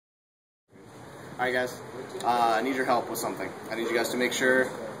Alright guys, I need your help with something. I need you guys to make sure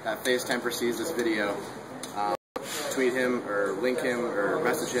that Temperrr sees this video. Tweet him or link him or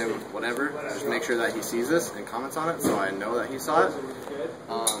message him, whatever. Just make sure that he sees this and comments on it so I know that he saw it.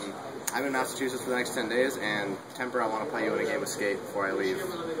 I'm in Massachusetts for the next 10 days, and Temperrr, I want to play you in a game of skate before I leave.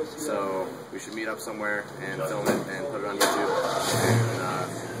 So we should meet up somewhere and film it and put it on YouTube.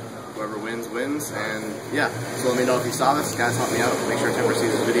 And whoever wins, wins. And yeah, so let me know if you saw this. Guys, help me out. Make sure Temperrr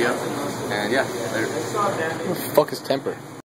sees this video. And yeah, later. Who the fuck is Temperrr?